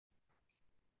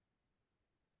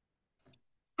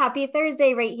Happy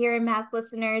Thursday, right here in Mass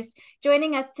listeners.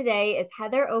 Joining us today is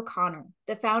Heather O'Connor,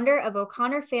 the founder of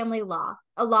O'Connor Family Law,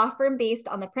 a law firm based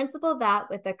on the principle that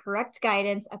with the correct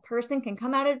guidance, a person can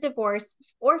come out of divorce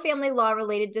or family law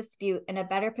related dispute in a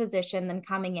better position than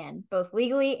coming in, both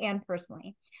legally and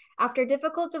personally. After a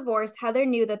difficult divorce, Heather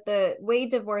knew that the way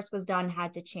divorce was done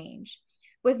had to change.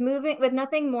 With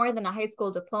nothing more than a high school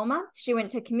diploma, she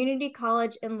went to community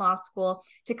college and law school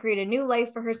to create a new life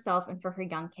for herself and for her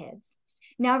young kids.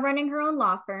 Now running her own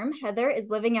law firm, Heather is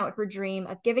living out her dream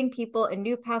of giving people a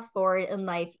new path forward in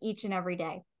life each and every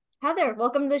day. Heather,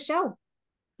 welcome to the show.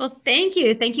 Well, thank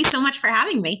you. Thank you so much for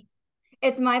having me.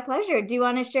 It's my pleasure. Do you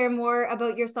want to share more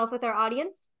about yourself with our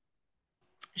audience?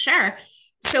 Sure.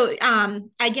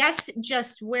 I guess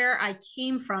just where I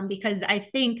came from, because I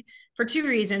think for two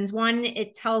reasons. One,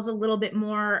 it tells a little bit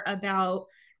more about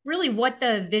really what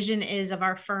the vision is of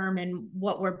our firm and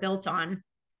what we're built on,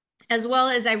 as well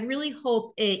as I really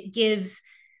hope it gives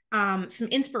some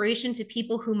inspiration to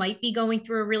people who might be going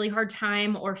through a really hard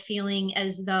time or feeling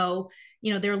as though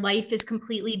their life is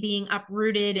completely being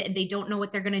uprooted and they don't know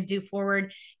what they're going to do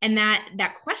forward. And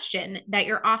that question that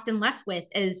you're often left with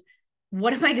is,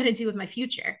 what am I going to do with my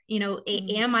future?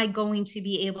 Am I going to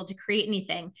be able to create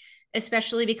anything?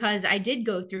 Especially because I did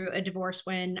go through a divorce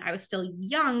when I was still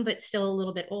young, but still a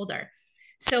little bit older.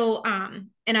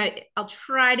 And I'll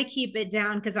try to keep it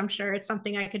down because I'm sure it's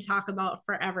something I could talk about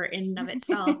forever in and of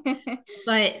itself.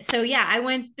 But so yeah, I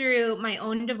went through my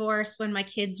own divorce when my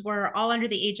kids were all under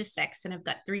the age of 6, and I've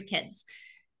got 3 kids.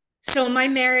 So my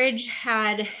marriage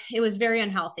it was very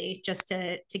unhealthy, just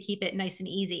to keep it nice and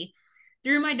easy.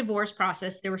 Through my divorce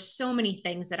process, there were so many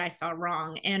things that I saw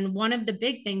wrong. And one of the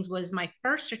big things was my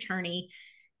first attorney,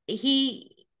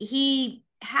 he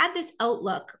had this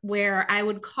outlook where I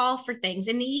would call for things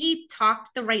and he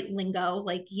talked the right lingo.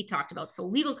 Like he talked about so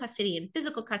legal custody and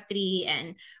physical custody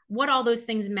and what all those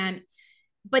things meant.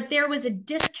 But there was a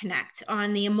disconnect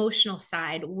on the emotional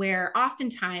side where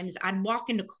oftentimes I'd walk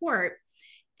into court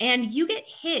and you get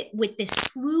hit with this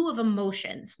slew of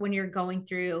emotions when you're going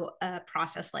through a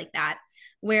process like that,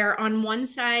 where on one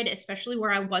side, especially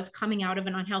where I was coming out of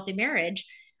an unhealthy marriage,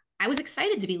 I was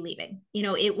excited to be leaving.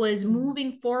 It was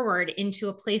moving forward into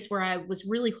a place where I was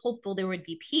really hopeful there would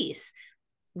be peace.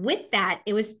 With that,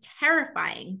 it was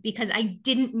terrifying because I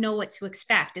didn't know what to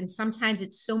expect. And sometimes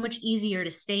it's so much easier to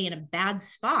stay in a bad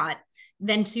spot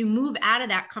than to move out of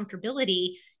that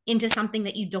comfortability into something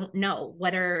that you don't know,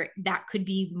 whether that could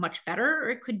be much better or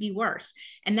it could be worse.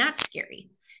 And that's scary.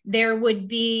 There would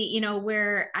be,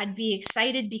 where I'd be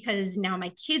excited because now my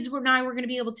kids were now we're going to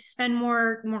be able to spend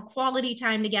more quality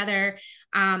time together.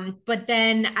 But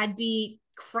then I'd be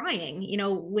crying,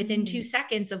 within 2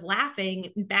 seconds of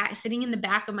laughing, back sitting in the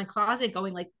back of my closet,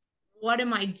 going like, what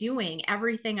am I doing?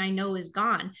 Everything I know is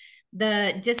gone.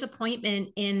 The disappointment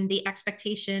in the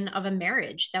expectation of a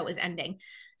marriage that was ending.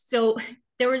 So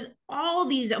there was all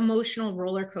these emotional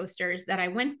roller coasters that I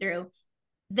went through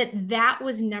that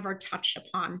was never touched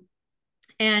upon.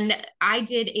 And I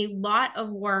did a lot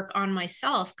of work on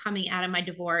myself coming out of my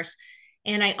divorce.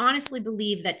 And I honestly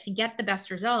believe that to get the best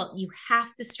result, you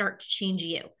have to start to change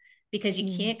you because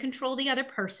you can't control the other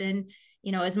person.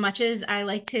 As much as I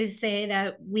like to say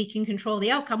that we can control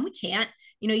the outcome, we can't.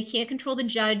 You can't control the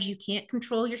judge, you can't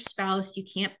control your spouse, you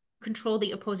can't control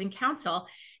the opposing counsel.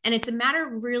 And it's a matter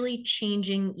of really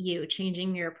changing you,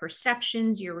 changing your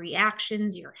perceptions, your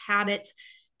reactions, your habits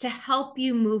to help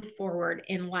you move forward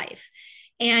in life.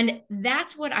 And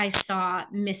that's what I saw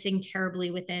missing terribly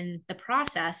within the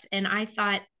process. And I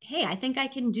thought, hey, I think I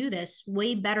can do this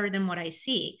way better than what I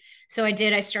see. So I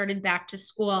did. I started back to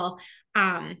school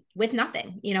with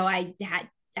nothing. I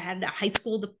had a high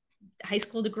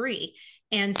school degree.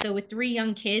 And so with 3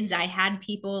 young kids, I had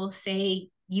people say,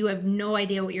 you have no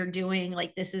idea what you're doing.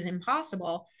 Like, this is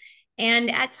impossible. And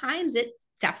at times it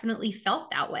definitely felt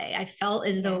that way. I felt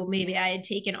as though maybe I had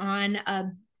taken on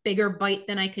a bigger bite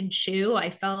than I could chew. I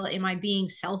felt, am I being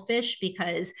selfish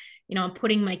because, I'm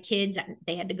putting my kids,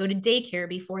 they had to go to daycare.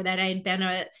 Before that, I had been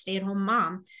a stay-at-home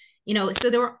mom. So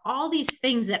there were all these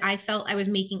things that I felt I was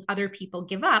making other people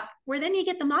give up, where then you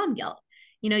get the mom guilt.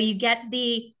 You get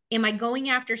am I going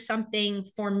after something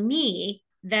for me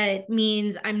that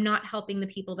means I'm not helping the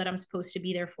people that I'm supposed to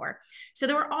be there for? So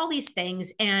there were all these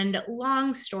things. And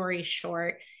long story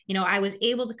short, I was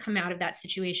able to come out of that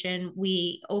situation.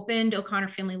 We opened O'Connor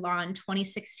Family Law in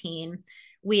 2016.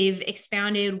 We've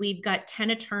expanded. We've got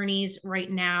 10 attorneys right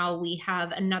now. We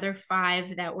have another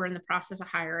 5 that we're in the process of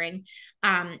hiring.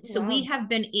 So we Wow. have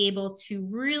been able to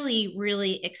really,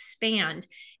 really expand.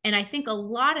 And I think a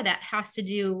lot of that has to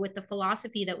do with the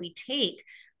philosophy that we take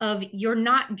of you're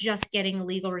not just getting a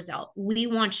legal result. We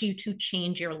want you to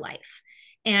change your life.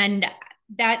 And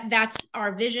that's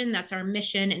our vision, that's our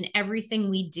mission, and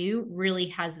everything we do really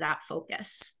has that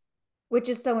focus. Which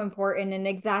is so important, and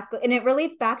exactly, and it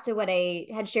relates back to what I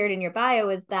had shared in your bio,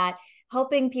 is that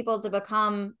helping people to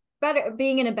become better,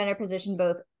 being in a better position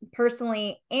both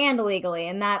personally and legally,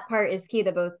 and that part is key,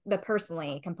 the both the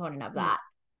personally component of Mm. that.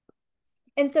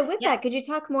 And so with Yeah. that, could you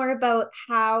talk more about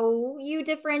how you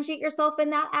differentiate yourself in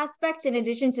that aspect, in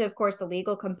addition to, of course, the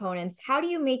legal components? How do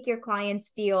you make your clients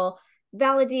feel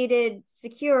validated,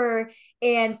 secure,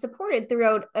 and supported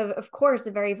throughout, of course,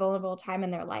 a very vulnerable time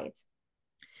in their life?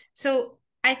 So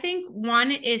I think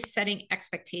one is setting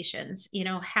expectations,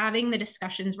 having the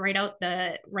discussions right out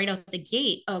the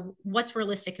gate of what's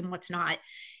realistic and what's not.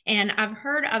 And I've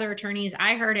heard other attorneys,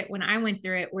 I heard it when I went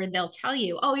through it, where they'll tell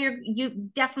you, oh, you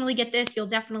definitely get this, you'll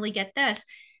definitely get this.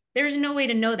 There's no way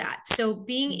to know that. So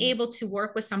being Mm. able to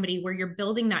work with somebody where you're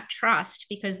building that trust,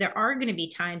 because there are going to be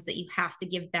times that you have to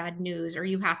give bad news, or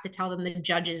you have to tell them the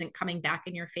judge isn't coming back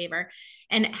in your favor,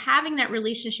 and having that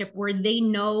relationship where they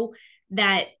know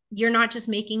that you're not just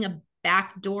making a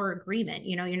backdoor agreement.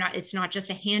 It's not just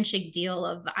a handshake deal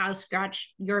of I'll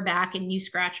scratch your back and you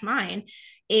scratch mine.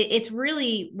 It's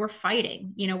really, we're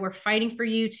fighting for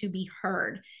you to be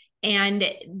heard. And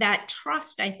that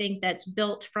trust, I think, that's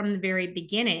built from the very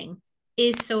beginning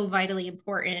is so vitally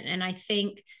important. And I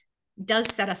think does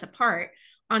set us apart.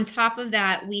 On top of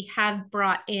that, we have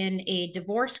brought in a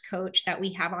divorce coach that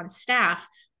we have on staff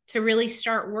to really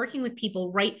start working with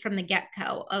people right from the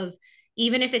get-go of,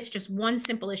 even if it's just one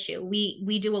simple issue.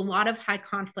 We do a lot of high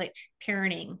conflict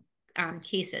parenting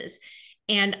cases,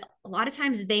 and a lot of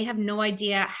times they have no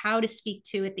idea how to speak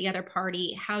to it, the other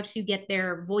party, how to get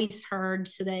their voice heard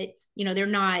so that they're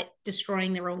not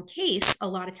destroying their own case a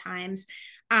lot of times.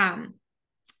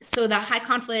 So the high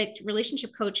conflict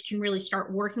relationship coach can really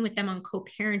start working with them on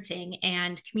co-parenting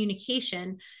and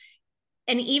communication.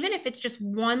 And even if it's just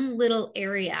one little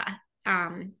area,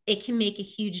 it can make a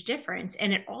huge difference.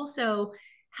 And it also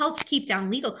helps keep down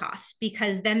legal costs,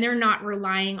 because then they're not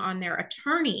relying on their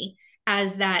attorney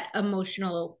as that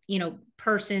emotional,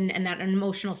 person and that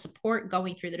emotional support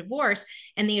going through the divorce.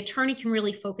 And the attorney can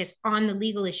really focus on the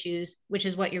legal issues, which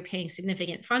is what you're paying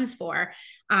significant funds for,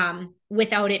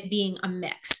 without it being a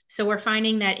mix. So we're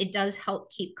finding that it does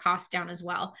help keep costs down as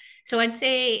well. So I'd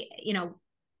say,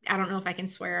 I don't know if I can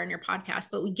swear on your podcast,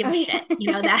 but we give Oh a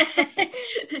yeah.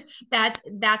 shit, that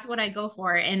that's what I go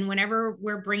for. And whenever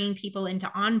we're bringing people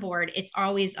into onboard, it's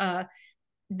always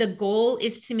the goal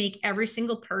is to make every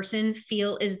single person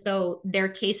feel as though their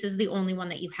case is the only one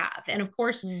that you have. And of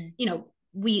course, Mm.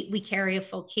 we carry a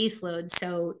full caseload,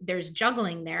 so there's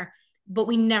juggling there, but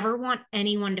we never want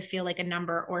anyone to feel like a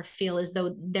number or feel as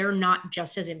though they're not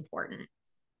just as important.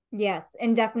 Yes,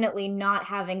 and definitely not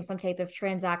having some type of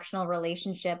transactional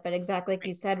relationship, but exactly like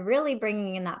you said, really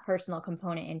bringing in that personal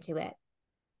component into it.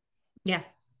 Yeah.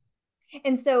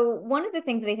 And so, one of the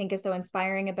things that I think is so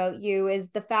inspiring about you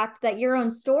is the fact that your own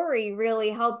story really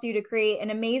helped you to create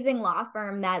an amazing law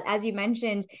firm that, as you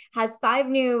mentioned, has 5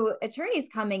 new attorneys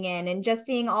coming in, and just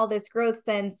seeing all this growth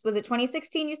since, was it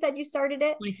 2016 you said you started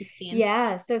it? 2016.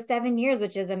 Yeah, so 7 years,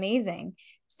 which is amazing.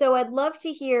 So, I'd love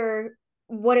to hear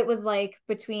what it was like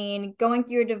between going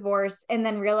through a divorce and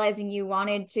then realizing you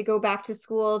wanted to go back to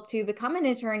school to become an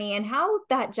attorney, and how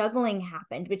that juggling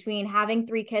happened between having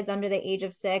 3 kids under the age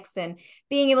of 6 and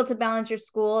being able to balance your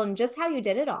school, and just how you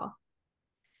did it all.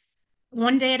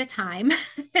 One day at a time.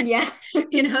 Yeah.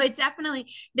 It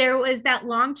definitely, there was that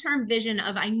long-term vision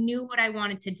of I knew what I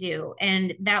wanted to do,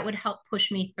 and that would help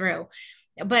push me through.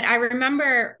 But I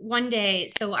remember one day,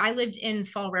 so I lived in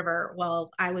Fall River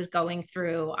while I was going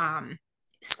through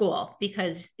school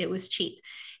because it was cheap,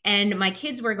 and my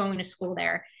kids were going to school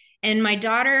there. And my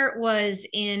daughter was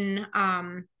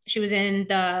she was in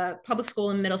the public school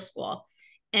and middle school.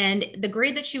 And the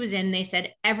grade that she was in, they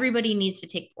said everybody needs to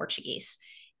take Portuguese.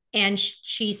 And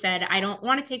she said, I don't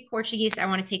want to take Portuguese. I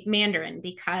want to take Mandarin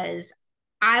because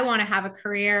I want to have a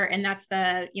career. And that's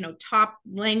the, top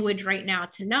language right now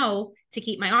to know to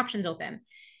keep my options open.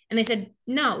 And they said,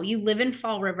 no, you live in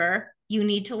Fall River. You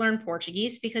need to learn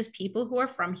Portuguese because people who are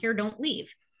from here don't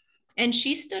leave. And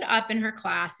she stood up in her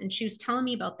class and she was telling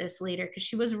me about this later because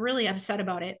she was really upset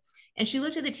about it. And she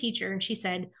looked at the teacher and she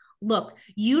said, look,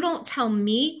 you don't tell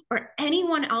me or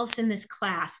anyone else in this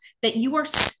class that you are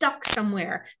stuck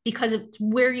somewhere because of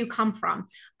where you come from.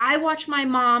 I watched my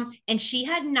mom and she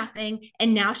had nothing,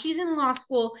 and now she's in law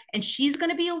school and she's going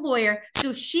to be a lawyer.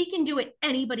 So if she can do it,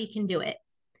 anybody can do it.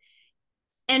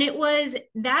 And it was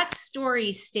that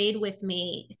story stayed with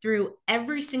me through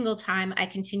every single time I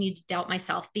continued to doubt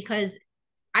myself, because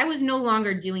I was no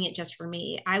longer doing it just for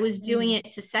me. I was doing Mm.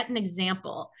 it to set an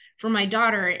example for my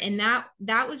daughter. And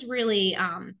that was really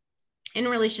in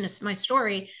relation to my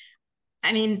story.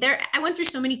 I mean, I went through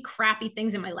so many crappy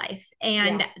things in my life,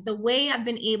 and Yeah. the way I've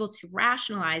been able to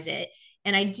rationalize it,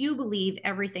 and I do believe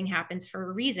everything happens for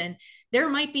a reason. There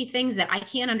might be things that I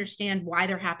can't understand why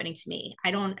they're happening to me.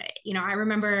 I don't, I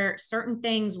remember certain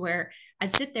things where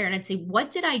I'd sit there and I'd say, what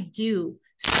did I do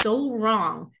so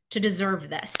wrong to deserve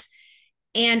this?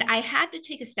 And I had to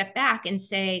take a step back and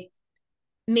say,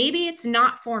 maybe it's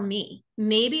not for me.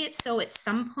 Maybe it's so at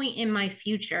some point in my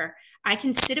future, I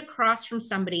can sit across from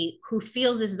somebody who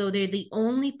feels as though they're the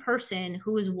only person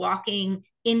who is walking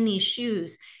in these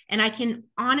shoes. And I can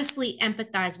honestly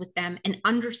empathize with them and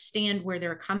understand where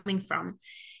they're coming from.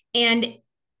 And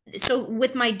so,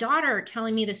 with my daughter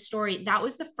telling me this story, that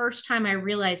was the first time I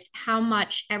realized how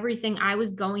much everything I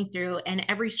was going through and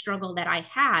every struggle that I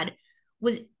had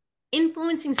was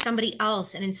influencing somebody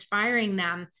else and inspiring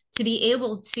them to be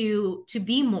able to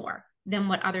be more than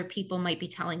what other people might be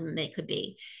telling them they could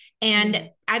be. And Mm.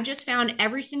 I've just found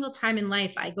every single time in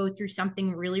life I go through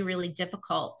something really, really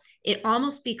difficult, it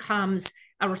almost becomes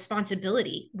a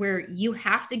responsibility where you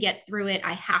have to get through it.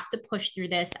 I have to push through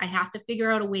this. I have to figure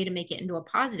out a way to make it into a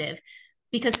positive,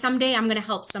 because someday I'm going to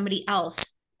help somebody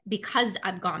else because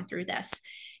I've gone through this.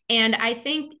 And I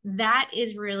think that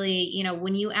is really,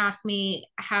 when you ask me,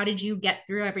 how did you get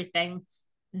through everything?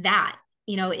 That,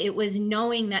 it was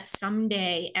knowing that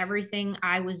someday everything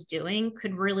I was doing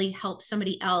could really help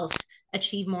somebody else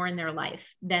achieve more in their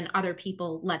life than other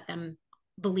people let them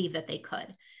believe that they could.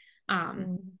 Um,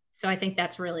 Mm. so I think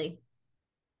that's really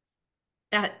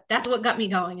that's what got me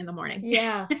going in the morning.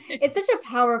 Yeah, it's such a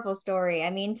powerful story. I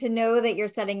mean, to know that you're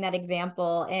setting that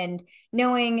example and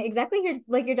knowing exactly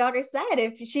like your daughter said,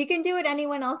 if she can do it,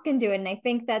 anyone else can do it. And I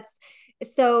think that's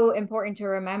so important to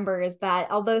remember, is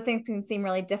that although things can seem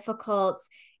really difficult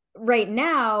right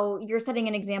now, you're setting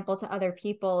an example to other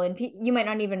people, and you might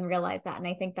not even realize that. And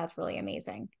I think that's really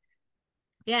amazing.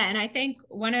 Yeah, and I think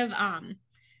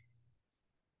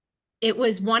it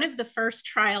was one of the first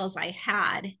trials I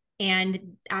had,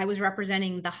 and I was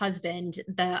representing the husband.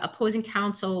 The opposing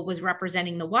counsel was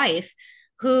representing the wife,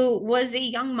 who was a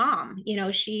young mom.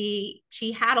 She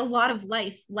had a lot of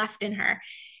life left in her.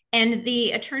 And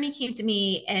the attorney came to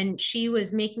me and she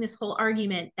was making this whole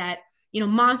argument that,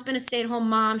 mom's been a stay-at-home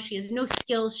mom, she has no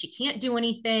skills, she can't do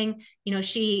anything,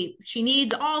 she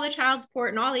needs all the child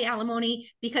support and all the alimony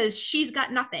because she's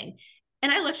got nothing.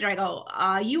 And I looked at her, I go,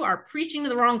 you are preaching to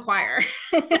the wrong choir.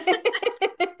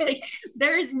 Like,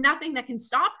 there is nothing that can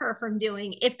stop her from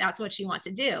doing if that's what she wants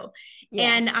to do.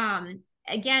 Yeah. And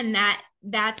again,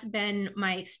 that's been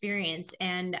my experience.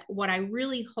 And what I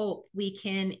really hope we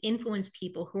can influence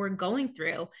people who are going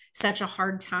through such a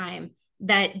hard time,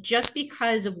 that just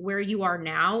because of where you are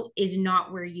now is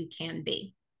not where you can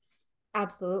be.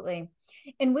 Absolutely.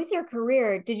 And with your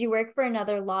career, did you work for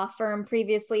another law firm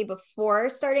previously before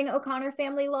starting O'Connor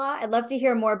Family Law? I'd love to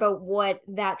hear more about what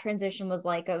that transition was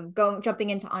like of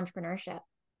jumping into entrepreneurship.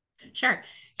 Sure.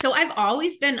 So I've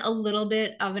always been a little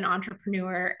bit of an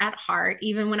entrepreneur at heart.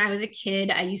 Even when I was a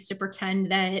kid, I used to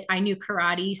pretend that I knew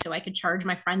karate so I could charge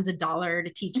my friends $1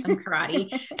 to teach them karate.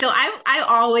 So I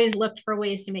always looked for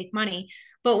ways to make money.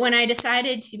 But when I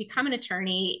decided to become an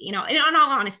attorney, in all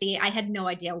honesty, I had no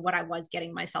idea what I was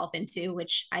getting myself into,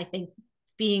 which I think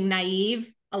being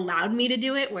naive allowed me to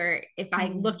do it. Where if I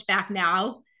Mm. looked back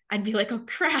now, I'd be like, oh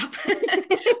crap.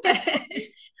 but,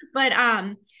 but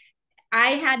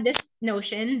I had this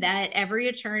notion that every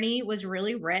attorney was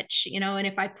really rich, and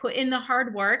if I put in the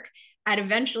hard work, I'd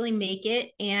eventually make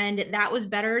it. And that was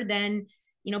better than,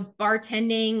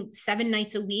 bartending 7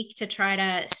 nights a week to try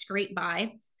to scrape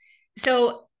by.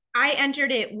 So I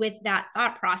entered it with that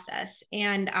thought process.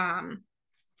 And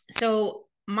so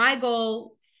my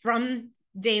goal from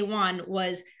day one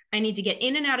was, I need to get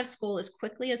in and out of school as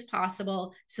quickly as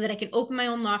possible so that I can open my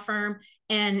own law firm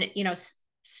and,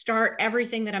 start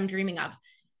everything that I'm dreaming of.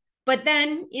 But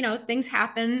then, things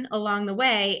happen along the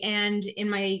way. And in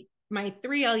my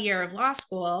 3L year of law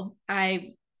school,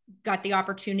 I got the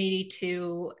opportunity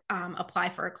to apply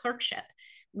for a clerkship,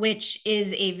 which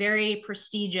is a very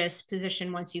prestigious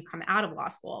position once you come out of law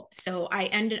school. So I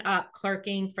ended up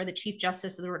clerking for the Chief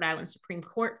Justice of the Rhode Island Supreme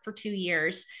Court for 2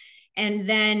 years. And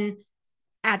then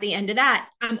at the end of that,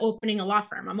 I'm opening a law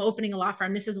firm. I'm opening a law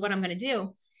firm. This is what I'm going to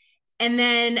do. And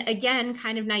then again,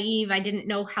 kind of naive, I didn't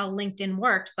know how LinkedIn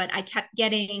worked, but I kept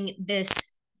getting this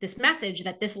message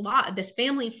that this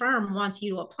family firm wants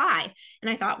you to apply. And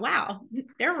I thought, wow,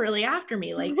 they're really after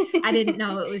me. Like, I didn't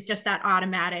know it was just that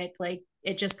automatic, like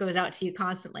it just goes out to you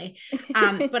constantly.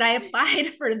 But I applied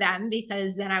for them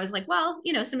because then I was like, well,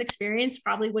 some experience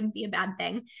probably wouldn't be a bad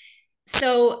thing.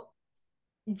 So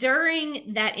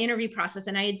during that interview process,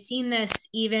 and I had seen this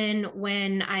even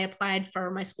when I applied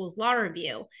for my school's law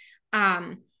review,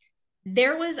 um,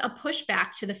 there was a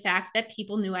pushback to the fact that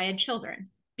people knew I had children,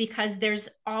 because there's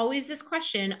always this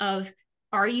question of,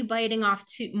 are you biting off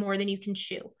more than you can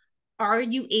chew? Are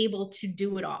you able to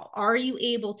do it all? Are you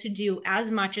able to do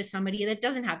as much as somebody that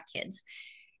doesn't have kids?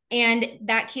 And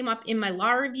that came up in my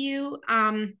law review.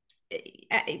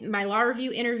 My law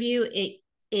review interview,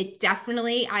 it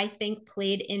definitely, I think,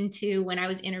 played into when I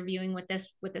was interviewing with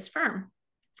this firm.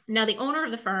 Now, the owner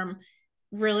of the firm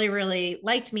really, really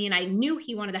liked me, and I knew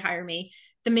he wanted to hire me.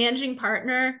 The managing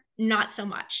partner, not so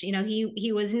much.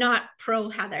 He was not pro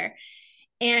Heather.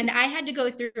 And I had to go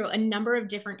through a number of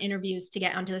different interviews to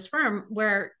get onto this firm,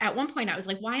 where at one point I was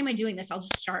like, why am I doing this? I'll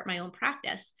just start my own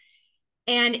practice.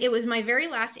 And it was my very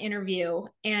last interview,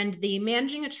 and the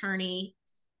managing attorney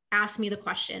asked me the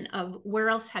question of, where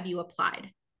else have you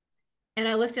applied? And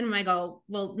I looked at him and I go,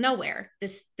 well, nowhere.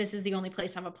 This is the only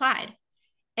place I've applied.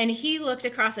 And he looked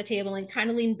across the table and kind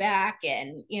of leaned back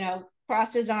and,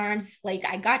 crossed his arms like,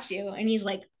 I got you. And he's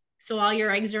like, so all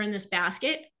your eggs are in this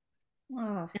basket?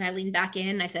 Oh. And I leaned back in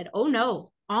and I said, oh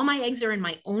no, all my eggs are in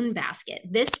my own basket.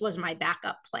 This was my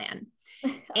backup plan.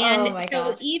 And oh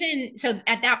so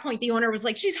at that point, the owner was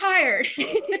like, she's hired.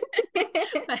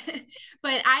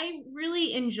 but I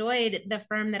really enjoyed the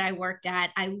firm that I worked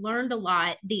at. I learned a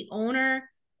lot. The owner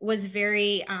was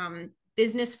very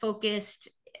business focused,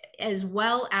 as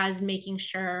well as making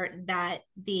sure that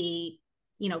the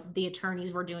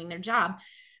attorneys were doing their job.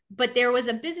 But there was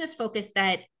a business focus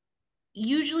that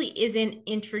usually isn't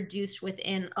introduced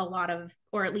within a lot of,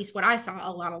 or at least what I saw, a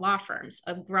lot of law firms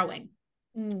of growing.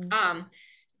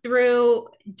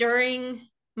 During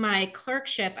my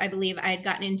clerkship, I believe I had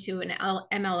gotten into an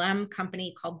MLM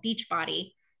company called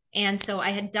Beachbody. And so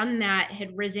I had done that,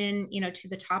 had risen, to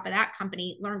the top of that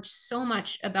company, learned so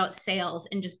much about sales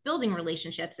and just building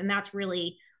relationships. And that's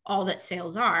really all that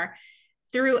sales are.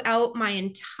 Throughout my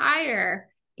entire,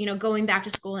 going back to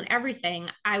school and everything,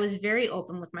 I was very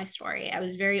open with my story. I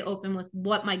was very open with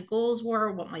what my goals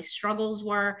were, what my struggles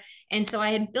were. And so I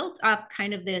had built up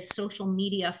kind of this social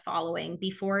media following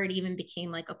before it even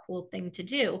became like a cool thing to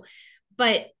do.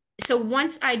 But so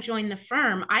once I joined the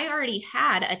firm, I already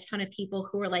had a ton of people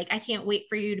who were like, I can't wait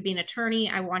for you to be an attorney.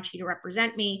 I want you to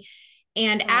represent me.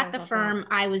 And at the firm,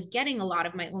 I was getting a lot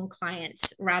of my own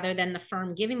clients rather than the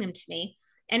firm giving them to me.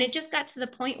 And it just got to the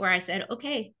point where I said,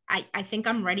 okay, I think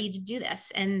I'm ready to do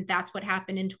this. And that's what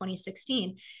happened in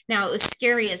 2016. Now, it was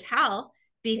scary as hell,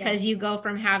 because you go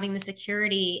from having the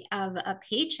security of a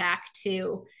paycheck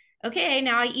to, okay,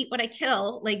 now I eat what I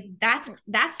kill. Like that's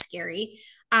scary.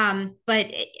 But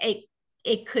I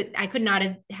could not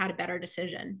have had a better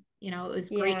decision. It was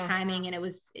great timing, and it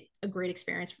was a great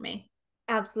experience for me.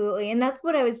 Absolutely. And that's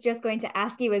what I was just going to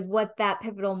ask you, is what that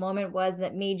pivotal moment was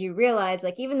that made you realize,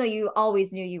 like, even though you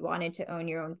always knew you wanted to own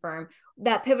your own firm,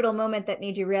 that pivotal moment that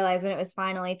made you realize when it was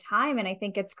finally time. And I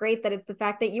think it's great that it's the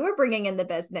fact that you were bringing in the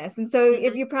business. And so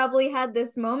if you probably had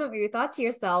this moment where you thought to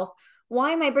yourself,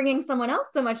 why am I bringing someone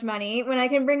else so much money when I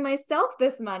can bring myself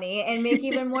this money and make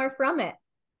even more from it?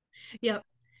 Yep.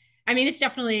 I mean, it's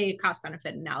definitely cost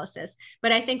benefit analysis,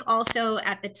 but I think also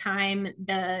at the time,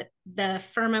 the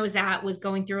firm I was at was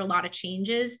going through a lot of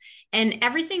changes, and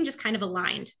everything just kind of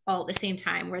aligned all at the same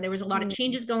time, where there was a lot of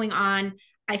changes going on.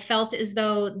 I felt as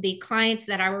though the clients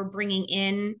that I were bringing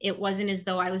in, it wasn't as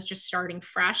though I was just starting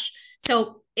fresh.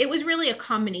 So it was really a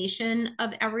combination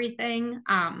of everything.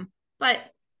 But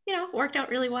worked out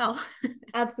really well.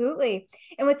 Absolutely.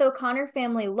 And with O'Connor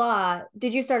Family Law,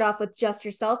 did you start off with just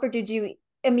yourself, or did you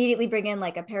immediately bring in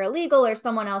like a paralegal or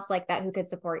someone else like that who could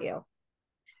support you?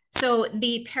 So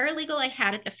the paralegal I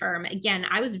had at the firm, again,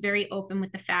 I was very open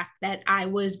with the fact that I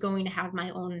was going to have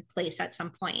my own place at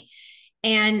some point.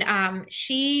 And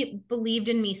she believed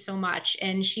in me so much.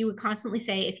 And she would constantly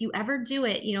say, if you ever do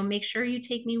it, make sure you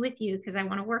take me with you, because I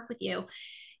want to work with you.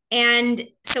 And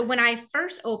so when I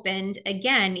first opened,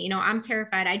 again, I'm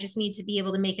terrified. I just need to be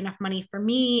able to make enough money for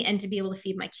me and to be able to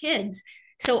feed my kids.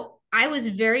 So I was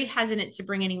very hesitant to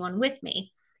bring anyone with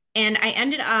me. And I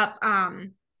ended up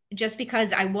just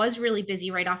because I was really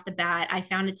busy right off the bat, I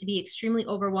found it to be extremely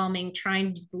overwhelming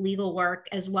trying to do the legal work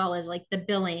as well as like the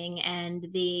billing and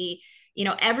the,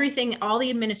 everything, all the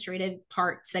administrative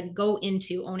parts that go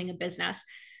into owning a business.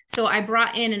 So I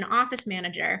brought in an office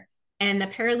manager, and the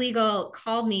paralegal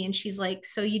called me and she's like,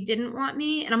 "So you didn't want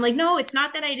me?" And I'm like, "No, it's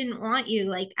not that I didn't want you.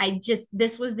 Like,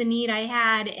 this was the need I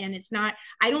had. And it's not,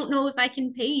 I don't know if I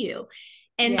can pay you."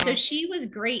 And so Yeah. she was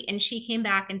great. And she came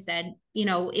back and said,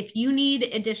 "If you need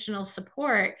additional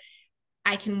support,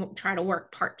 I can try to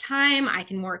work part time. I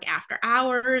can work after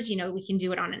hours. We can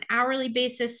do it on an hourly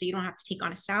basis. So you don't have to take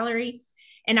on a salary."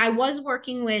 And I was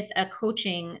working with a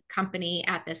coaching company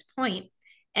at this point,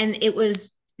 and it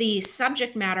was the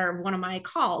subject matter of one of my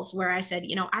calls where I said,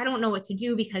 "I don't know what to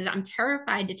do because I'm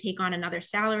terrified to take on another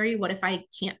salary. What if I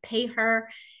can't pay her?"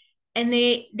 And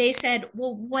they said,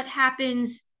 "Well, what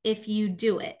happens if you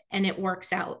do it and it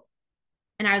works out?"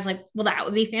 And I was like, "Well, that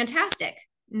would be fantastic."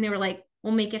 And they were like,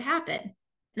 "We'll make it happen."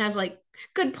 And I was like,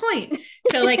 "Good point."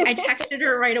 So like I texted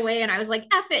her right away and I was like,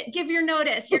 "F it, give your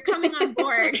notice. You're coming on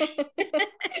board."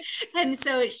 And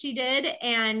so she did.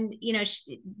 And,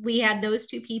 we had those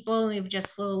two people, and we've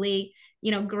just slowly,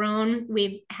 grown.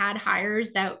 We've had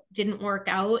hires that didn't work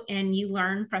out, and you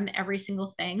learn from every single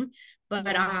thing. But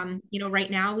Yeah.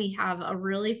 right now we have a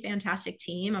really fantastic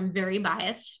team. I'm very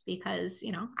biased because,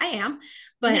 I am,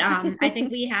 but I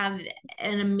think we have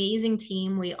an amazing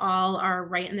team. We all are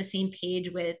right on the same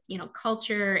page with,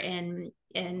 culture and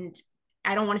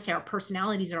I don't want to say our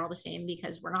personalities are all the same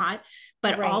because we're not,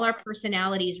 but all Right. our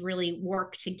personalities really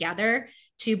work together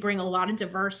to bring a lot of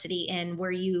diversity in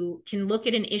where you can look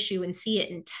at an issue and see it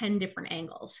in 10 different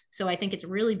angles. So I think it's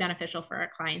really beneficial for our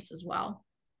clients as well.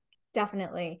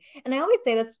 Definitely. And I always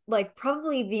say that's like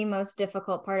probably the most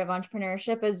difficult part of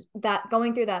entrepreneurship is that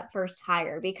going through that first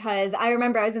hire, because I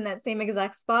remember I was in that same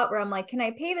exact spot where I'm like, can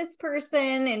I pay this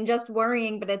person? And just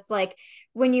worrying. But it's like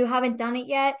when you haven't done it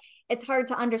yet, it's hard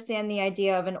to understand the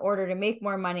idea of in order to make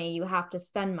more money, you have to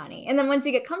spend money. And then once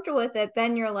you get comfortable with it,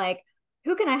 then you're like,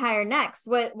 who can I hire next?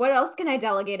 What else can I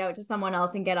delegate out to someone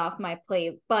else and get off my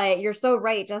plate? But you're so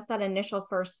right. Just that initial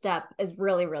first step is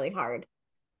really, really hard.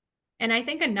 And I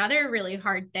think another really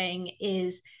hard thing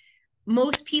is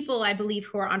most people, I believe,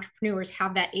 who are entrepreneurs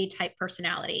have that A type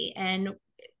personality. And,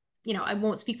 I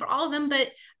won't speak for all of them, but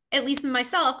at least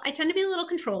myself, I tend to be a little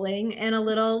controlling and a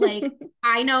little like,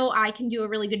 I know I can do a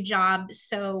really good job.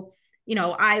 So,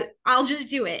 I'll just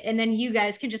do it. And then you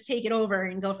guys can just take it over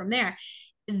and go from there.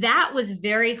 That was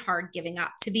very hard giving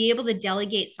up to be able to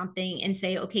delegate something and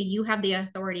say, "Okay, you have the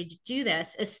authority to do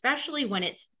this," especially when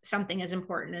it's something as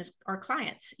important as our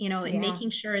clients, and Yeah.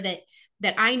 making sure that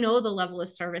I know the level of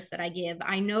service that I give.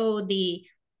 I know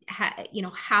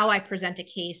how I present a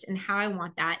case and how I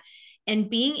want that. And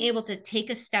being able to take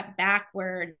a step back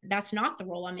where that's not the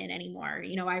role I'm in anymore.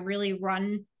 I really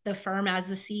run the firm as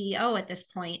the CEO at this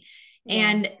point. Yeah.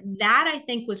 And that I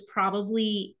think was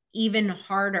probably even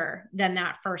harder than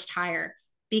that first hire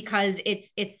because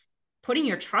it's putting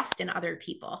your trust in other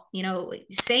people.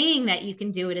 Saying that you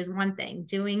can do it is one thing,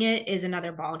 doing it is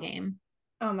another ball game.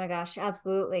 Oh my gosh,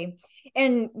 absolutely.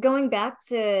 And going back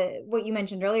to what you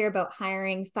mentioned earlier about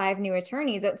hiring five new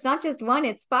attorneys, it's not just one,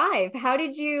 it's five. How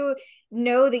did you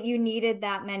know that you needed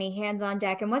that many hands on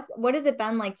deck? And what has it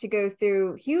been like to go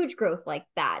through huge growth like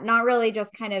that? Not really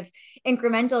just kind of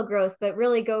incremental growth, but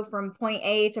really go from point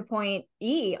A to point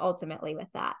E ultimately with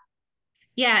that.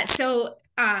 Yeah, so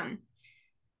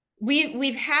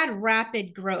we've had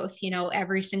rapid growth,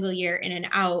 every single year in and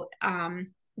out.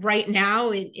 Right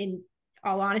now, in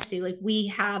all honesty, like we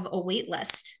have a wait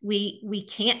list. We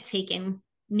can't take in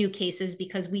new cases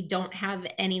because we don't have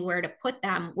anywhere to put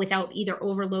them without either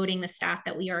overloading the staff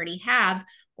that we already have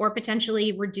or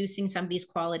potentially reducing somebody's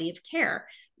quality of care,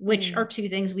 which are Mm. two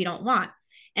things we don't want.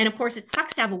 And of course, it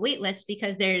sucks to have a wait list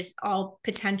because there's all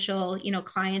potential,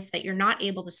 clients that you're not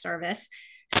able to service.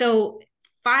 So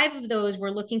five of those,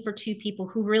 we're looking for two people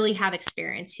who really have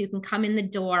experience, who can come in the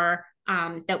door,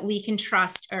 that we can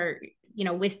trust, or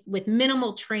with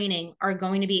minimal training are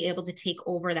going to be able to take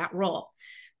over that role.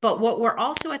 But what we're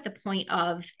also at the point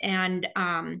of, and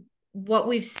what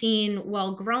we've seen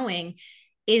while growing,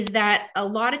 is that a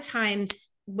lot of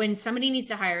times when somebody needs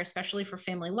to hire, especially for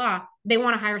family law, they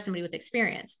want to hire somebody with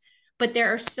experience. But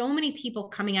there are so many people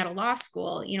coming out of law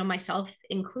school, myself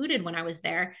included when I was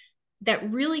there,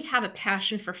 that really have a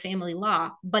passion for family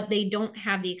law, but they don't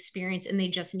have the experience and they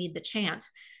just need the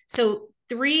chance. So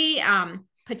three,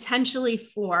 potentially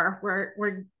four,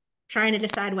 we're trying to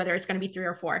decide whether it's going to be three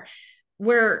or four.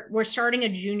 we're starting a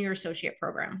junior associate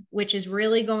program, which is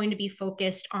really going to be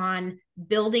focused on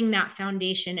building that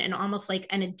foundation and almost like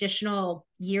an additional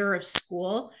year of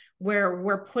school where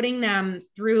we're putting them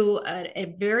through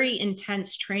a very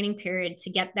intense training period to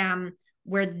get them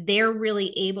where they're really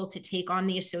able to take on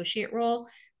the associate role,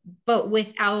 but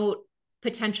without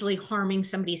potentially harming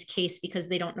somebody's case because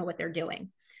they don't know what they're doing.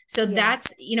 So Yeah.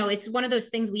 that's, it's one of those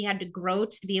things we had to grow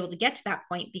to be able to get to that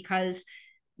point because,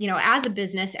 as a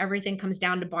business, everything comes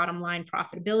down to bottom line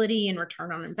profitability and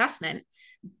return on investment.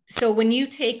 So when you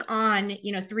take on,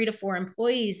 3 to 4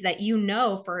 employees that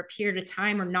for a period of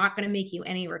time are not going to make you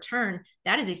any return,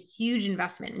 that is a huge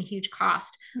investment and huge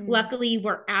cost. Hmm. Luckily,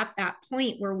 we're at that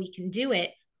point where we can do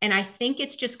it. And I think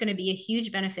it's just going to be a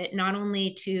huge benefit, not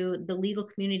only to the legal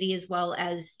community, as well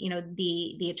as,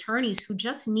 the attorneys who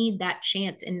just need that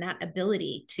chance and that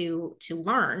ability to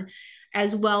learn,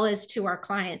 as well as to our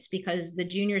clients, because the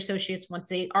junior associates, once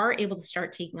they are able to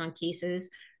start taking on cases,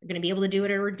 are going to be able to do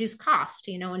it at a reduced cost,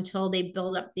 until they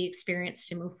build up the experience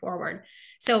to move forward.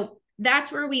 So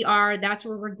that's where we are. That's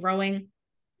where we're growing.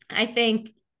 I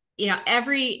think,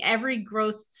 every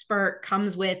growth spurt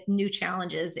comes with new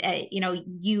challenges.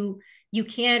 You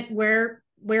can't, where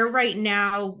right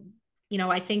now,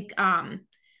 I think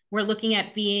we're looking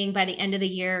at being, by the end of the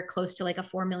year, close to like a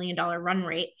 $4 million run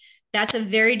rate. That's a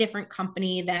very different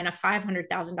company than a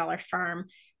 $500,000 firm.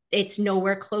 It's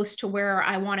nowhere close to where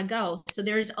I want to go. So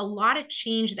there's a lot of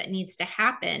change that needs to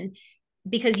happen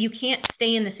because you can't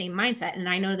stay in the same mindset. And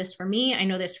I know this for me, I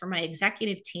know this for my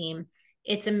executive team.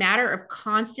 It's a matter of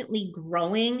constantly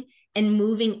growing and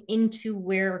moving into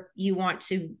where you want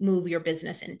to move your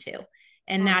business into.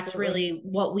 And that's Absolutely. really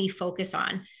what we focus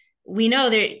on. We know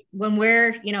that when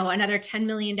we're, another 10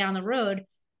 million down the road,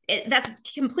 that's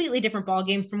a completely different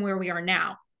ballgame from where we are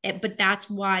now. But that's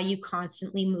why you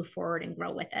constantly move forward and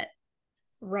grow with it.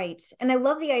 Right. And I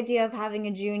love the idea of having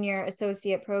a junior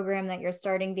associate program that you're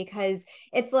starting because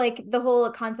it's like the whole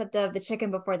concept of the chicken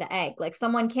before the egg. Like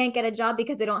someone can't get a job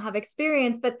because they don't have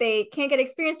experience, but they can't get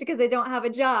experience because they don't have a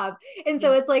job. And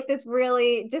so Yeah. it's like this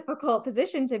really difficult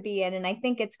position to be in. And I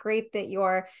think it's great that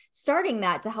you're starting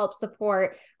that to help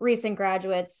support recent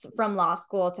graduates from law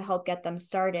school to help get them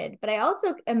started. But I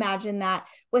also imagine that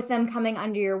with them coming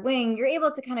under your wing, you're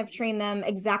able to kind of train them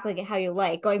exactly how you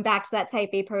like, going back to that type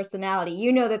A personality.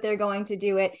 You know that they're going to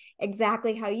do it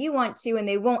exactly how you want to, and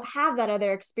they won't have that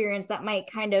other experience that might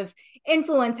kind of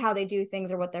influence how they do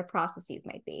things or what their processes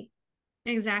might be.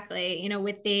 Exactly.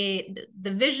 With the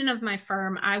vision of my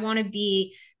firm, I want to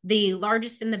be the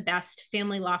largest and the best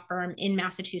family law firm in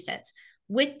Massachusetts.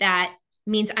 With that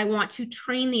means I want to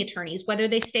train the attorneys, whether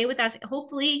they stay with us.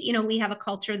 Hopefully, we have a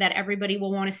culture that everybody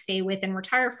will want to stay with and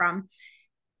retire from.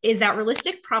 Is that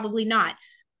realistic? Probably not.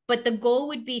 But the goal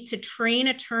would be to train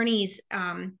attorneys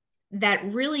that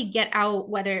really get out,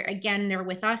 whether again they're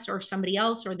with us or somebody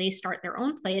else, or they start their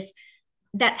own place,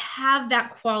 that have that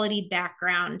quality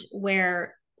background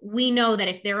where we know that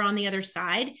if they're on the other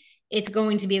side, it's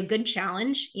going to be a good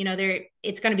challenge.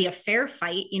 It's going to be a fair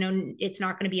fight. It's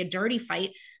not going to be a dirty fight,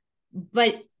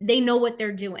 but they know what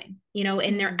they're doing,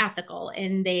 and they're Mm-hmm. ethical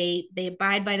and they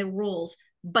abide by the rules,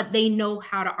 but they know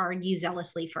how to argue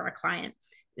zealously for a client.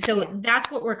 So Yeah.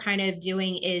 that's what we're kind of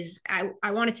doing is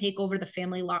I want to take over the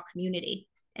family law community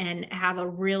and have a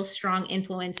real strong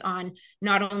influence on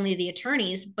not only the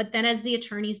attorneys, but then as the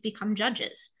attorneys become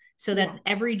judges, so Yeah. that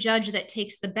every judge that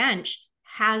takes the bench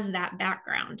has that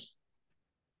background.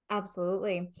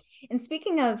 Absolutely. And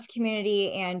speaking of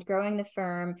community and growing the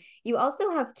firm, you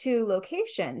also have two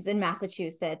locations in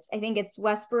Massachusetts. I think it's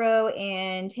Westboro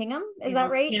and Hingham. Is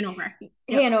that right? Hanover. Yep.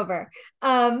 Hanover.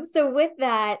 So with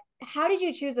that, how did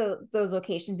you choose those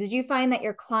locations? Did you find that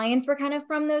your clients were kind of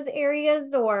from those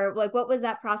areas, or like what was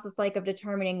that process like of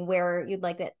determining where you'd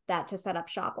like that to set up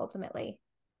shop ultimately?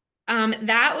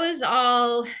 That was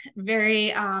all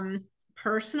very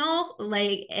personal,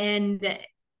 like, and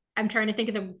I'm trying to think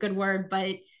of the good word,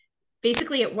 but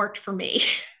basically it worked for me.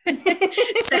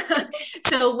 so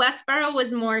so Westboro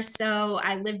was more so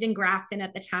I lived in Grafton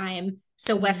at the time.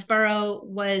 So Mhm. Westboro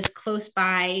was close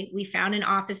by. We found an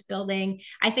office building.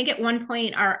 I think at one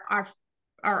point our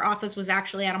office was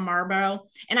actually out of Marlboro.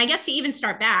 And I guess to even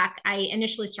start back, I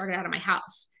initially started out of my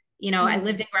house. I Mhm.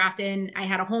 lived in Grafton. I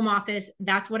had a home office.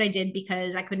 That's what I did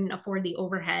because I couldn't afford the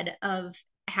overhead of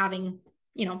having,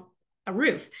 a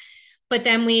roof. But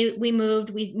then we moved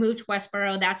to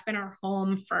Westboro. That's been our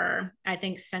home for I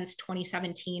think since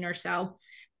 2017 or so.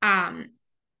 Um,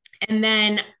 and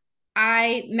then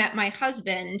I met my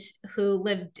husband who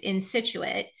lived in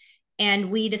Scituate,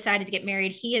 and we decided to get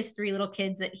married. He has 3 little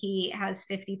kids that he has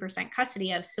 50%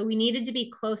 custody of. So we needed to be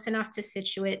close enough to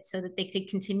Scituate so that they could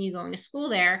continue going to school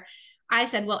there. I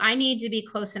said, well, I need to be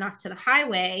close enough to the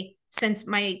highway since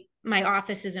my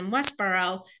office is in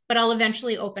Westboro, but I'll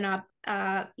eventually open up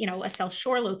a South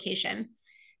Shore location.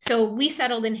 So we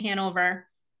settled in Hanover.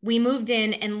 We moved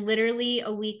in, and literally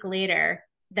a week later,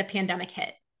 the pandemic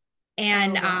hit.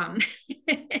 And Oh, wow.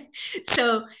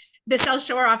 so the South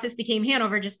Shore office became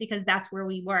Hanover just because that's where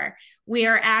we were. We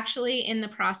are actually in the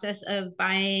process of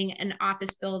buying an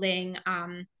office building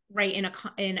right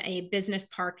in a business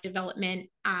park development,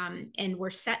 and we're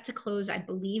set to close, I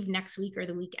believe, next week or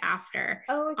the week after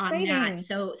Oh, on that. exciting.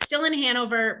 So still in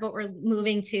Hanover, but we're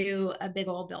moving to a big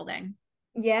old building.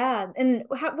 Yeah. And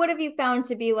what have you found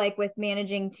to be like with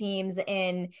managing teams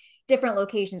in different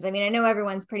locations? I mean, I know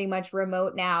everyone's pretty much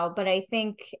remote now, but I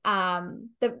think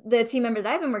the team members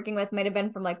I've been working with might have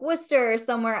been from like Worcester or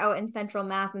somewhere out in central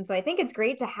Mass. And so I think it's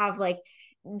great to have like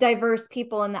diverse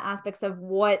people in the aspects of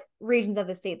what regions of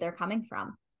the state they're coming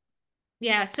from.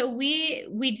 Yeah, so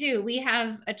we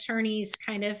have attorneys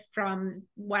kind of from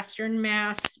Western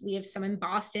Mass. We have some in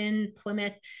Boston,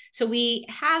 Plymouth. So we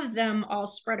have them all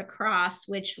spread across,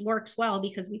 which works well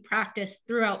because we practice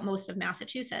throughout most of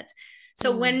Massachusetts.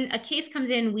 So Mm, when a case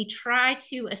comes in, we try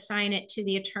to assign it to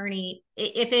the attorney.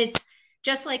 If it's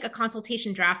just like a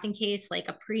consultation drafting case, like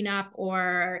a prenup,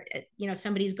 or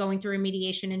somebody's going through a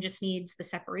mediation and just needs the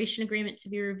separation agreement to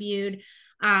be reviewed.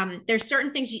 There's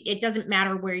certain things it doesn't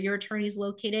matter where your attorney is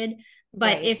located,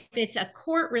 but right. if it's a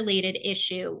court related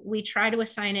issue, we try to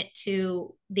assign it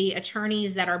to the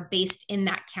attorneys that are based in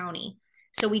that county.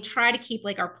 So we try to keep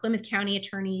like our Plymouth County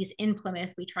attorneys in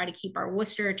Plymouth. We try to keep our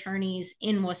Worcester attorneys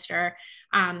in Worcester,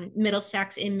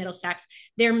 Middlesex in Middlesex.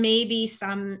 There may be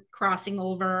some crossing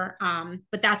over,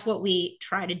 but that's what we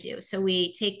try to do. So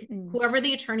we take Mm. whoever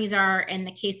the attorneys are and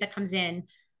the case that comes in,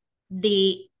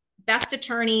 the best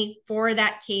attorney for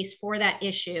that case, for that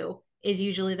issue, is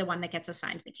usually the one that gets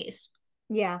assigned the case.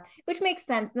 Yeah, which makes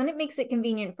sense. And then it makes it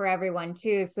convenient for everyone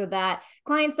too, so that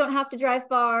clients don't have to drive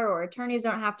far or attorneys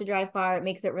don't have to drive far. It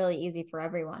makes it really easy for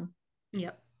everyone.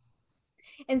 Yep.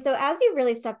 And so, as you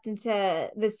really stepped into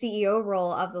the CEO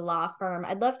role of the law firm,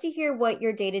 I'd love to hear what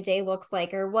your day to day looks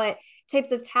like, or what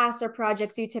types of tasks or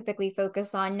projects you typically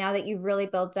focus on now that you've really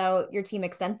built out your team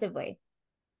extensively.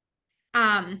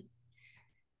 Um,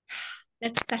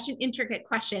 that's such an intricate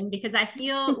question because I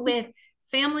feel with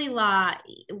family law,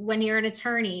 when you're an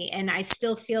attorney, and I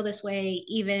still feel this way,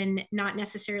 even not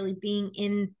necessarily being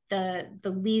in the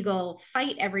legal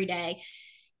fight every day,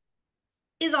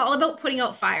 is all about putting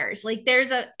out fires. Like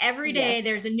every day Yes,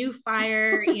 there's a new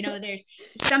fire, there's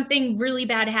something really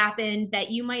bad happened that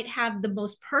you might have the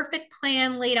most perfect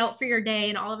plan laid out for your day.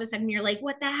 And all of a sudden you're like,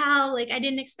 what the hell? Like, I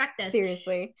didn't expect this.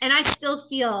 seriously. And I still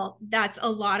feel that's a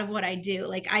lot of what I do.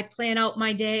 Like, I plan out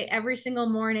my day every single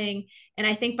morning. And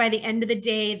I think by the end of the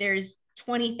day, there's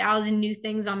 20,000 new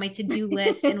things on my to-do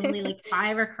list and only like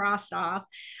 5 are crossed off.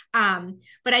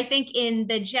 But I think in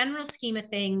the general scheme of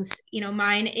things,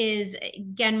 mine is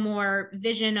again more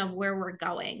vision of where we're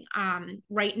going.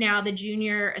 Right now, the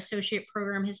junior associate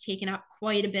program has taken up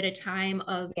quite a bit of time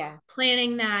of Yeah.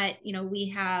 planning that. We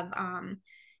have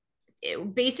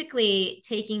basically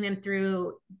taking them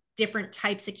through different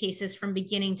types of cases from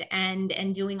beginning to end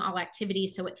and doing all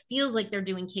activities so it feels like they're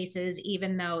doing cases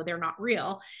even though they're not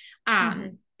real. Mm-hmm.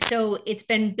 So it's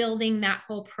been building that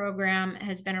whole program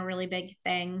has been a really big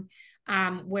thing.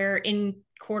 We're in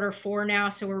quarter 4 now,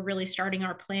 so we're really starting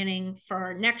our planning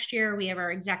for next year. We have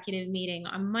our executive meeting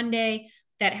on Monday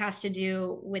that has to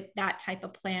do with that type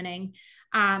of planning.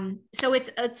 So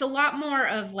it's a lot more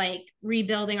of like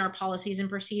rebuilding our policies and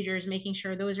procedures, making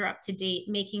sure those are up to date,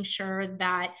 making sure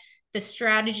that the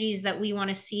strategies that we want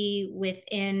to see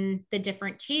within the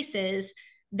different cases,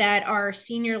 that our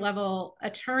senior level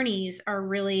attorneys are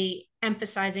really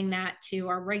emphasizing that to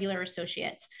our regular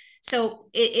associates. So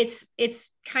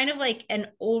it's kind of like an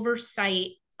oversight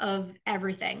of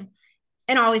everything,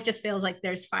 and always just feels like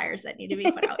there's fires that need to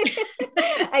be put out.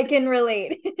 I can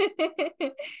relate.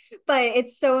 But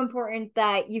it's so important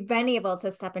that you've been able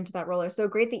to step into that role. Or so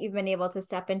great that you've been able to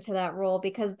step into that role,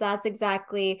 because that's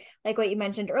exactly like what you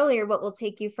mentioned earlier. What will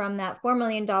take you from that $4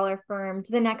 million firm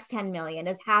to the next 10 million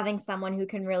is having someone who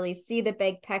can really see the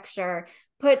big picture,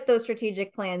 put those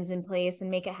strategic plans in place,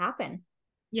 and make it happen.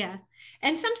 Yeah.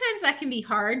 And sometimes that can be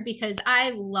hard because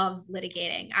I love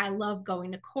litigating. I love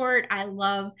going to court. I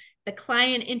love the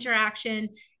client interaction.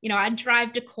 I'd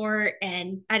drive to court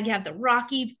and I'd have the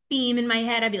Rocky theme in my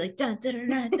head. I'd be like, dun, dun,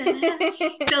 dun, dun, dun, dun.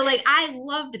 So like I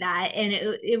loved that. And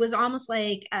it was almost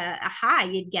like a high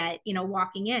you'd get,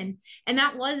 walking in. And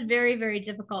that was very, very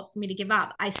difficult for me to give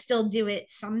up. I still do it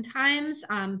sometimes,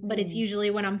 but it's Mm,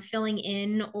 usually when I'm filling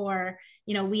in or,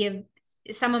 we have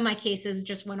some of my cases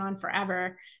just went on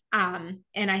forever. And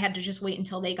I had to just wait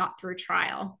until they got through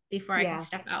trial before I could yeah.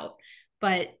 step out.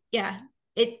 But yeah,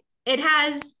 it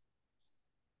has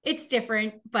it's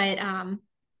different, but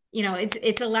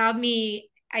it's allowed me.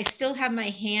 I still have my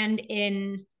hand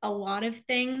in a lot of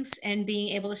things and being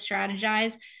able to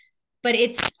strategize, but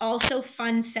it's also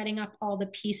fun setting up all the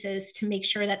pieces to make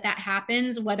sure that that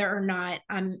happens, whether or not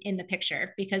I'm in the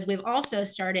picture, because we've also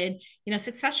started,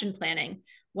 succession planning.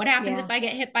 What happens if Yeah. I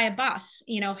get hit by a bus?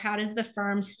 How does the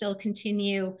firm still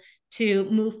continue to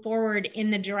move forward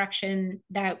in the direction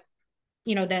that,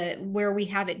 the where we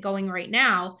have it going right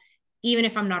now, even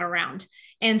if I'm not around?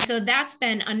 And so that's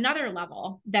been another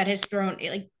level that has thrown,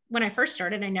 like when I first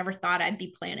started, I never thought I'd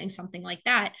be planning something like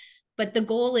that. But the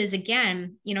goal is,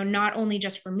 again, not only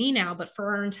just for me now, but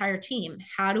for our entire team.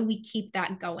 How do we keep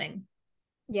that going?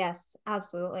 Yes,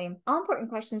 absolutely. All important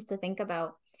questions to think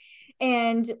about.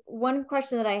 And one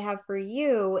question that I have for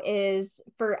you is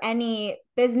for any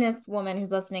businesswoman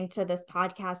who's listening to this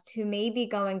podcast who may be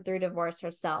going through divorce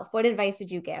herself, what advice would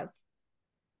you give?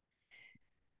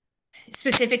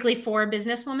 Specifically for a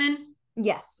businesswoman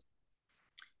Yes.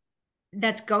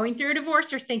 that's going through a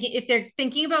divorce, or thinking, if they're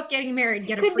thinking about getting married,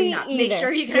 get a Could be prenup. Make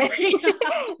sure either. you get a Yeah.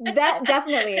 prenup. That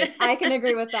definitely, I can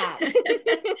agree with that.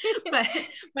 but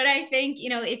but I think,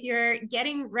 if you're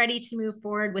getting ready to move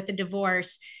forward with a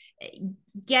divorce,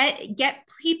 get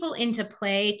people into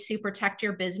play to protect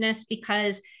your business,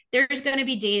 because there's going to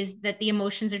be days that the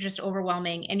emotions are just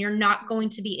overwhelming and you're not going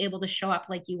to be able to show up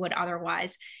like you would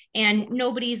otherwise. And Yeah.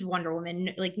 nobody's Wonder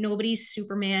Woman, like nobody's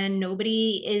Superman,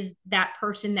 nobody is that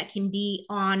person that can be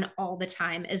on all the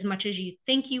time. As much as you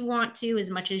think you want to, as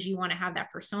much as you want to have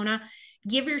that persona,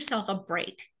 give yourself a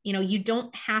break. You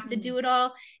don't have to Mm. do it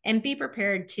all, and be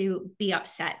prepared to be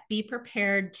upset. Be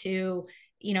prepared to,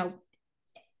 you know,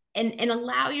 and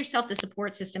allow yourself the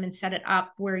support system and set it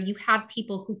up where you have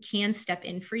people who can step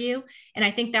in for you. And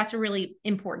I think that's a really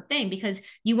important thing, because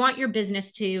you want your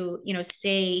business to,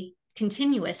 stay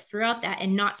continuous throughout that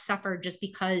and not suffer just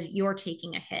because you're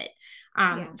taking a hit.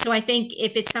 Yeah. So I think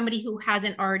if it's somebody who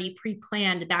hasn't already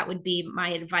pre-planned, that would be my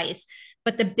advice.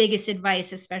 But the biggest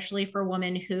advice, especially for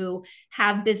women who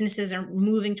have businesses or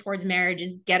moving towards marriage,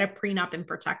 is get a prenup and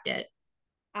protect it.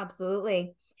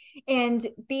 Absolutely. And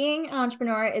being an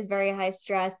entrepreneur is very high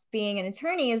stress. Being an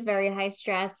attorney is very high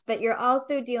stress, but you're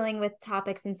also dealing with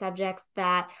topics and subjects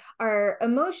that are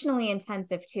emotionally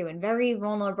intensive too, and very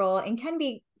vulnerable, and can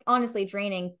be honestly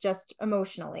draining just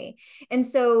emotionally. And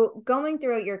so, going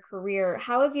throughout your career,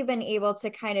 how have you been able to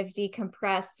kind of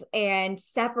decompress and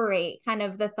separate kind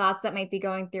of the thoughts that might be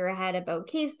going through your head about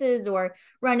cases or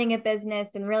running a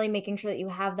business, and really making sure that you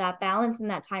have that balance and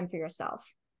that time for yourself?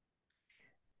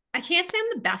 I can't say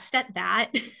I'm the best at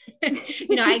that.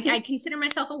 I consider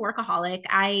myself a workaholic.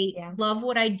 I Yeah. love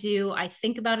what I do. I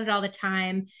think about it all the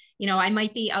time. I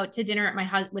might be out to dinner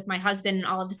with my husband, and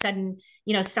all of a sudden,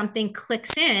 something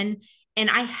clicks in and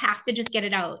I have to just get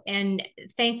it out. And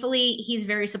thankfully, he's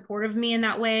very supportive of me in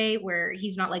that way, where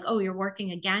he's not like, "Oh, you're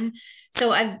working again."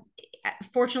 So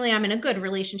fortunately, I'm in a good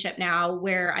relationship now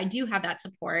where I do have that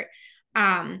support.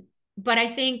 But I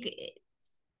think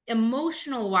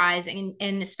emotional wise,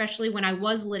 and especially when I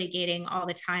was litigating all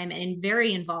the time and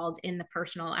very involved in the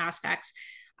personal aspects,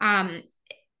 um,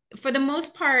 for the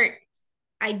most part,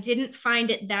 I didn't find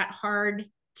it that hard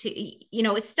to,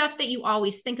 it's stuff that you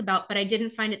always think about, but I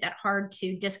didn't find it that hard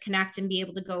to disconnect and be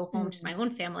able to go home to Mm, my own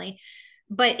family.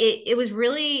 But it was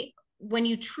really when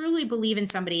you truly believe in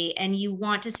somebody and you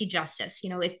want to see justice,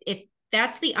 if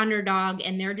that's the underdog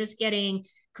and they're just getting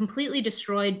completely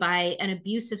destroyed by an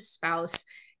abusive spouse,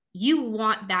 you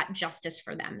want that justice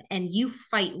for them and you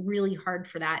fight really hard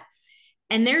for that.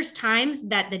 And there's times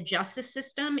that the justice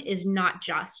system is not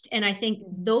just. And I think mm,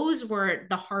 those were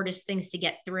the hardest things to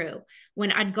get through.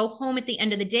 When I'd go home at the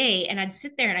end of the day and I'd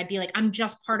sit there and I'd be like, I'm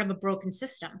just part of a broken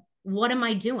system. What am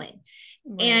I doing?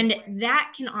 right. And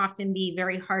that can often be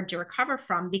very hard to recover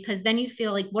from, because then you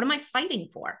feel like, what am I fighting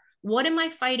for? What am I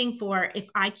fighting for if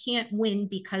I can't win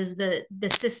because the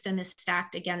system is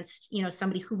stacked against,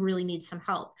 somebody who really needs some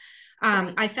help?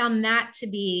 Right. I found that to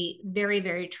be very,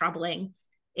 very troubling.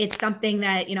 It's something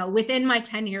that, within my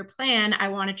 10-year plan, I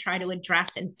want to try to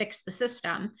address and fix the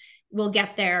system. we'll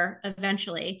get there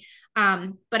eventually.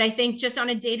 But I think just on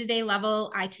a day-to-day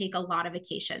level, I take a lot of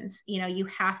vacations. You know, you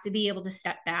have to be able to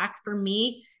step back. For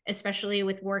me, especially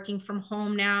with working from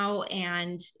home now,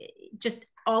 and just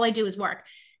all I do is work.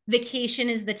 Vacation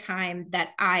is the time that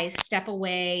I step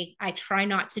away. I try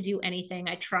not to do anything.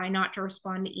 I try not to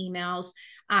respond to emails,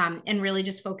 and really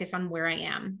just focus on where I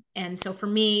am. And so for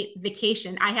me,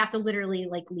 vacation, I have to literally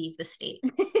like leave the state.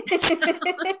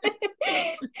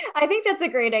 I think that's a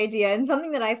great idea. And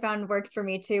something that I found works for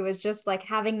me too is just like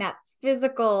having that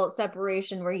physical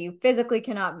separation where you physically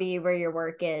cannot be where your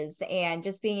work is, and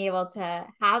just being able to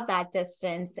have that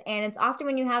distance. And it's often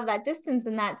when you have that distance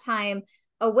and that time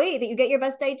away that you get your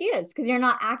best ideas, because you're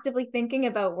not actively thinking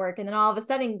about work. And then all of a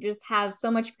sudden you just have so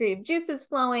much creative juices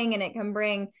flowing, and it can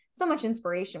bring so much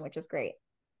inspiration, which is great.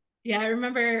 Yeah, I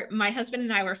remember my husband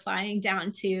and I were flying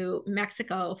down to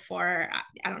Mexico for,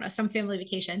 I don't know, some family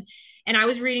vacation. And I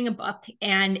was reading a book,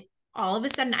 and all of a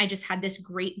sudden I just had this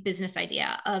great business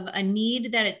idea of a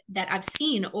need that I've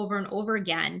seen over and over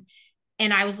again.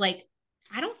 And I was like,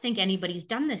 I don't think anybody's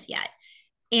done this yet.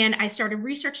 And I started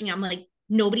researching. I'm like,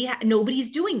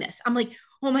 nobody's doing this. I'm like,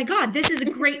 oh my God, this is a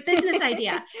great business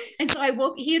idea. And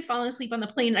so he had fallen asleep on the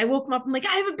plane, and I woke him up. I'm like,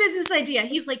 I have a business idea.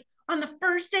 He's like, on the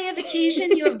first day of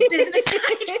vacation, you have a business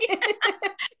idea.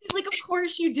 He's like, of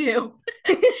course you do.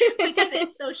 Because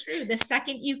it's so true. The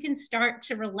second you can start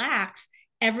to relax,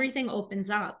 everything opens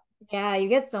up. Yeah, you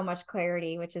get so much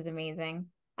clarity, which is amazing.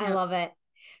 I Yeah. love it.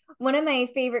 One of my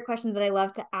favorite questions that I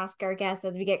love to ask our guests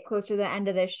as we get closer to the end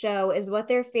of this show is what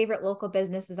their favorite local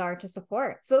businesses are to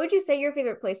support. So, what would you say your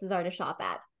favorite places are to shop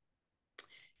at?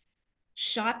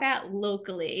 Shop at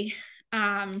locally.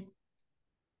 I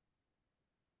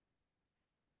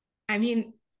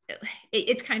mean,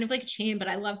 it's kind of like a chain, but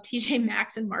I love TJ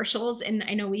Maxx and Marshalls, and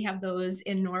I know we have those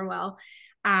in Norwell.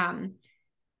 Um,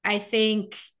 I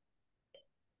think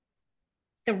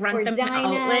the Or rent them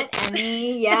Dinah, outlets.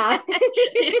 any, yeah.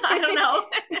 I don't know.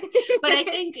 But I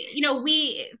think,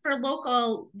 we, for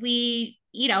local, we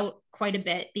eat out quite a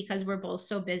bit because we're both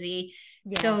so busy.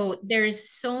 Yeah. So there's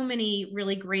so many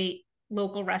really great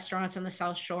local restaurants on the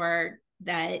South Shore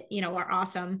that, are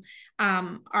awesome.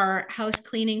 Our house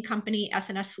cleaning company,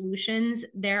 S&S Solutions,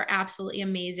 they're absolutely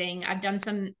amazing. I've done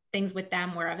some things with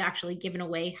them where I've actually given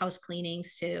away house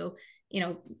cleanings to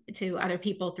other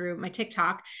people through my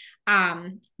TikTok.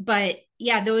 But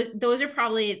yeah, those are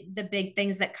probably the big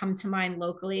things that come to mind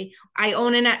locally. I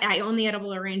own the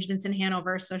Edible Arrangements in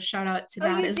Hanover, so shout out to Oh,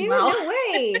 that you as do? well. No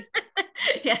way.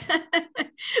 Yeah,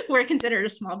 we're considered a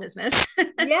small business.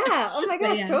 Yeah. Oh my But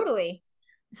gosh, yeah, totally.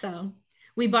 so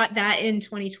we bought that in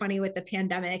 2020 with the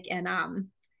pandemic, and I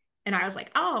was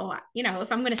like, oh,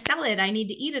 if I'm going to sell it, I need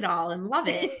to eat it all and love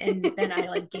it. And then I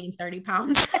like gained 30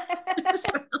 pounds. So,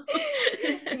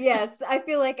 Yes, I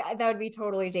feel like that would be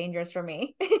totally dangerous for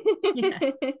me. yeah.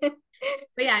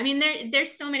 But yeah, I mean,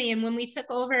 there's so many. And when we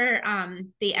took over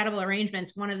the Edible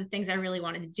Arrangements, one of the things I really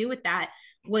wanted to do with that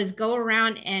was go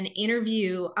around and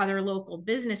interview other local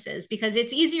businesses, because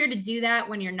it's easier to do that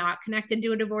when you're not connected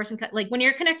to a divorce and like when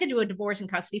you're connected to a divorce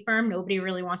and custody firm, nobody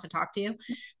really wants to talk to you.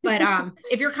 But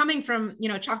if you're coming from,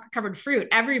 chocolate covered fruit,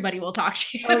 everybody will talk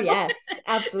to you. Oh, yes, so,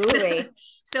 absolutely.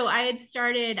 so I had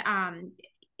started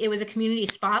it was a community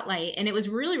spotlight, and it was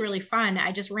really, really fun.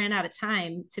 I just ran out of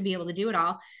time to be able to do it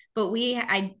all. But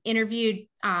I interviewed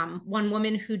one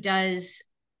woman who does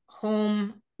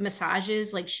home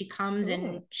massages. Like, she comes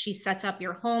and Ooh. she sets up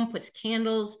your home, puts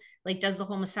candles, like does the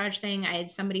whole massage thing. I had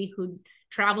somebody who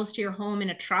travels to your home in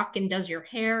a truck and does your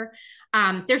hair.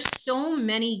 There's so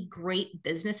many great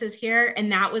businesses here.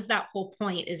 And that was that whole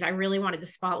point, is I really wanted to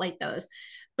spotlight those.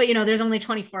 But there's only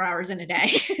 24 hours in a day.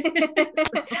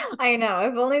 So. I know.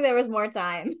 If only there was more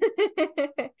time.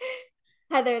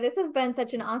 Heather, this has been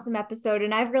such an awesome episode,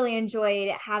 and I've really enjoyed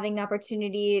having the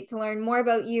opportunity to learn more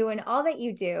about you and all that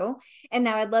you do. And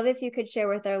now I'd love if you could share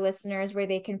with our listeners where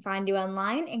they can find you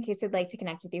online in case they'd like to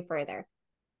connect with you further.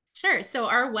 Sure. So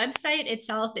our website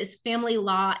itself is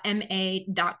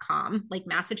familylawma.com, like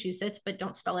Massachusetts, but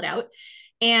don't spell it out.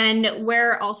 And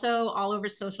we're also all over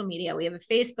social media. We have a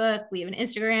Facebook, we have an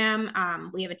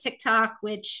Instagram, we have a TikTok,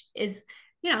 which is,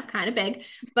 kind of big,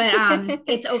 but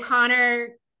it's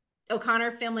O'Connor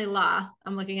Family Law.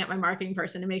 I'm looking at my marketing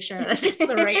person to make sure that it's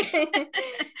the right.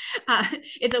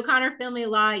 It's O'Connor Family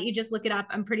Law. You just look it up.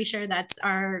 I'm pretty sure that's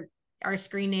our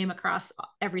screen name across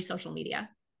every social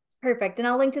media. Perfect. And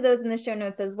I'll link to those in the show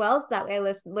notes as well, so that way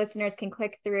listeners can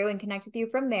click through and connect with you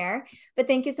from there. But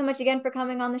thank you so much again for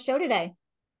coming on the show today.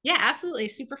 Yeah, absolutely.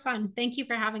 Super fun. Thank you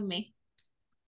for having me.